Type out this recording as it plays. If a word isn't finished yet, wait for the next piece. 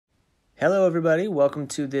Hello everybody, welcome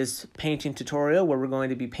to this painting tutorial where we're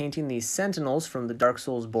going to be painting the Sentinels from the Dark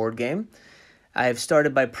Souls board game. I've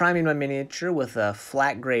started by priming my miniature with a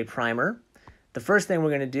flat gray primer. The first thing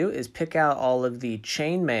we're going to do is pick out all of the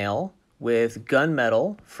chainmail with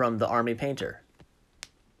gunmetal from the army painter.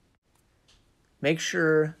 Make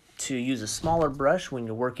sure to use a smaller brush when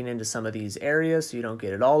you're working into some of these areas so you don't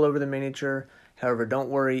get it all over the miniature. However, don't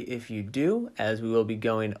worry if you do, as we will be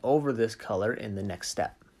going over this color in the next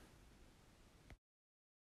step.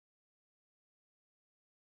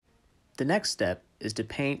 The next step is to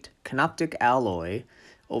paint canoptic alloy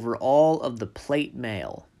over all of the plate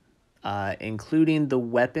mail, including the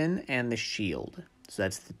weapon and the shield. So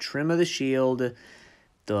that's the trim of the shield,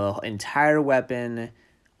 the entire weapon,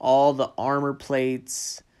 all the armor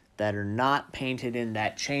plates that are not painted in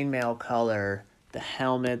that chainmail color, the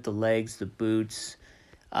helmet, the legs, the boots.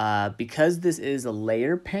 Because this is a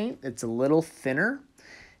layer paint, it's a little thinner.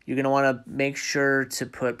 You're going to want to make sure to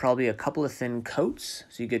put probably a couple of thin coats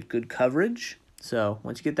so you get good coverage. So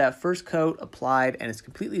once you get that first coat applied and it's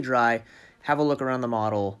completely dry, have a look around the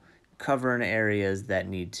model, cover in areas that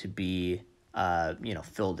need to be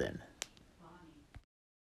filled in.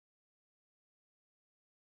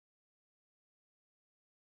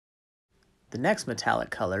 The next metallic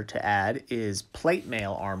color to add is plate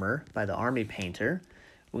mail armor by the army painter.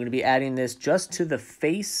 We're going to be adding this just to the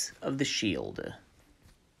face of the shield.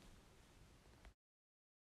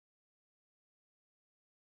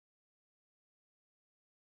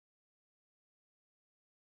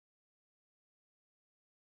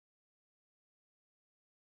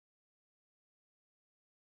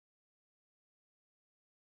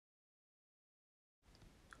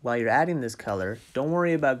 While you're adding this color, don't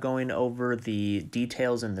worry about going over the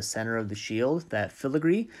details in the center of the shield, that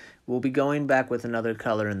filigree. We'll be going back with another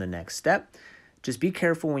color in the next step. Just be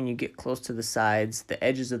careful when you get close to the sides, the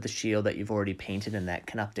edges of the shield that you've already painted in that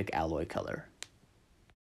canoptic alloy color.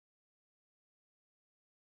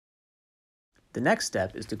 The next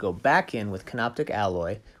step is to go back in with canoptic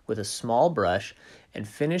alloy with a small brush and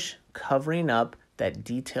finish covering up that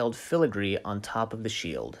detailed filigree on top of the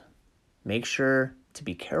shield. Make sure to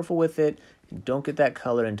be careful with it and don't get that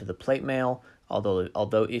color into the plate mail,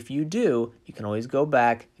 although if you do, you can always go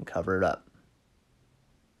back and cover it up.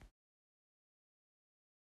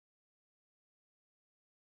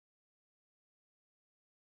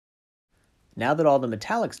 Now that all the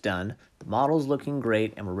metallic's done, the model's looking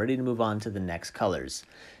great and we're ready to move on to the next colors.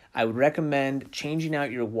 I would recommend changing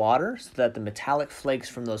out your water so that the metallic flakes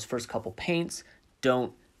from those first couple paints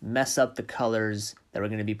don't mess up the colors that we're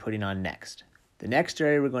going to be putting on next. The next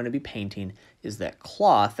area we're going to be painting is that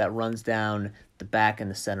cloth that runs down the back and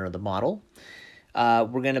the center of the model. We're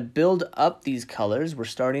going to build up these colors. We're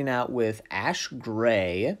starting out with ash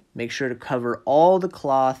gray. Make sure to cover all the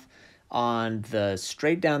cloth on the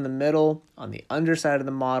straight down the middle, on the underside of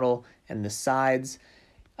the model, and the sides.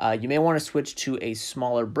 You may want to switch to a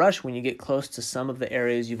smaller brush when you get close to some of the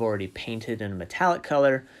areas you've already painted in a metallic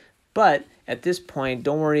color. But at this point,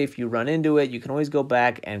 don't worry if you run into it. You can always go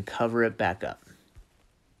back and cover it back up.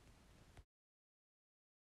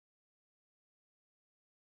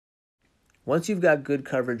 Once you've got good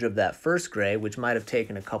coverage of that first gray, which might have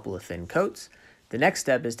taken a couple of thin coats, the next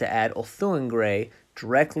step is to add Ulthuan gray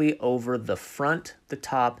directly over the front, the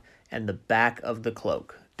top, and the back of the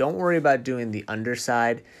cloak. Don't worry about doing the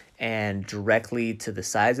underside and directly to the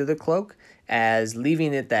sides of the cloak, as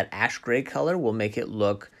leaving it that ash gray color will make it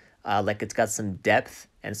look like it's got some depth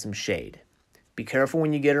and some shade. Be careful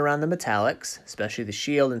when you get around the metallics, especially the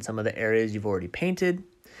shield and some of the areas you've already painted.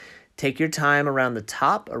 Take your time around the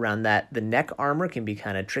top, around that. The neck armor can be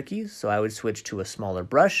kind of tricky, so I would switch to a smaller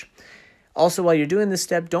brush. Also, while you're doing this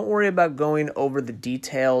step, don't worry about going over the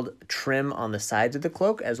detailed trim on the sides of the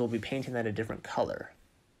cloak, as we'll be painting that a different color.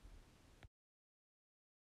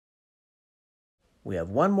 We have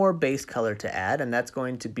one more base color to add, and that's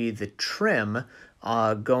going to be the trim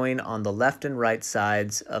going on the left and right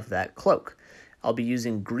sides of that cloak. I'll be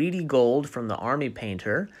using Greedy Gold from the Army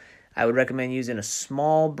Painter. I would recommend using a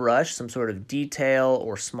small brush, some sort of detail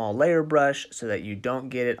or small layer brush, so that you don't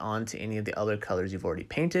get it onto any of the other colors you've already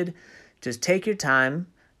painted. Just take your time,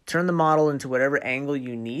 turn the model into whatever angle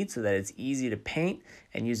you need so that it's easy to paint,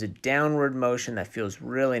 and use a downward motion that feels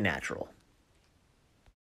really natural.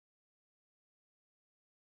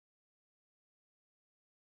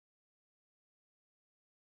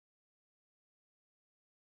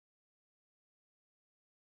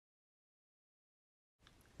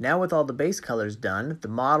 Now with all the base colors done, the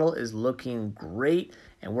model is looking great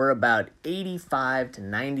and we're about 85 to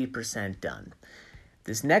 90% done.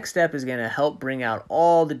 This next step is going to help bring out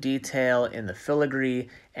all the detail in the filigree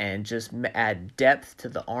and just add depth to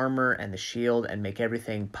the armor and the shield and make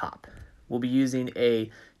everything pop. We'll be using a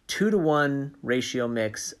 2-to-1 ratio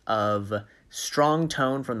mix of Strong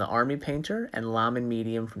Tone from the Army Painter and Lamin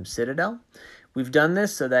Medium from Citadel. We've done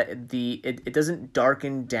this so that it doesn't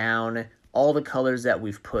darken down all the colors that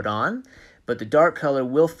we've put on, but the dark color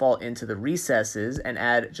will fall into the recesses and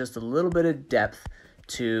add just a little bit of depth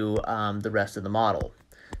to the rest of the model.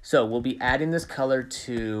 So we'll be adding this color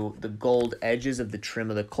to the gold edges of the trim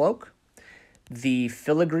of the cloak, the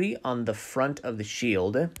filigree on the front of the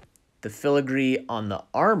shield, the filigree on the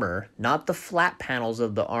armor, not the flat panels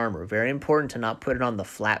of the armor. Very important to not put it on the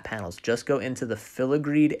flat panels. Just go into the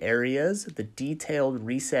filigreed areas, the detailed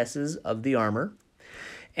recesses of the armor,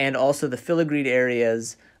 and also the filigreed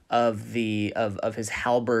areas of his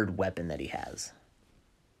halberd weapon that he has.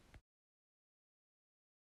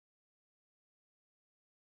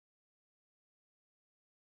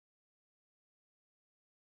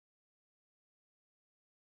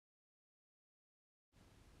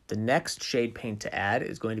 The next shade paint to add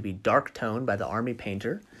is going to be Dark Tone by the Army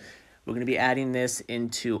Painter. We're going to be adding this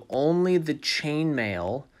into only the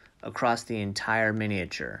chainmail across the entire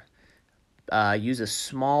miniature. Use a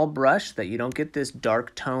small brush that you don't get this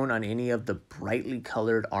dark tone on any of the brightly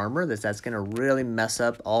colored armor. That's going to really mess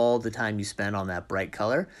up all the time you spend on that bright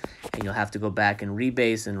color, and you'll have to go back and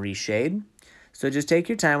rebase and reshade. So just take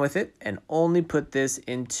your time with it and only put this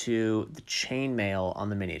into the chainmail on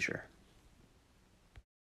the miniature.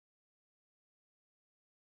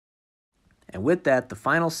 And with that, the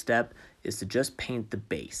final step is to just paint the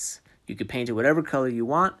base. You can paint it whatever color you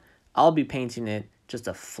want. I'll be painting it just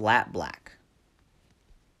a flat black.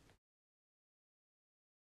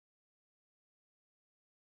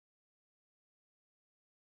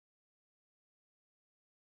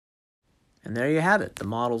 And there you have it. The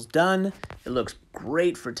model's done. It looks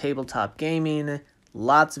great for tabletop gaming.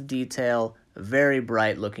 Lots of detail, a very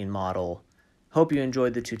bright looking model. Hope you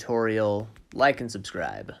enjoyed the tutorial. Like and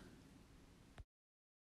subscribe.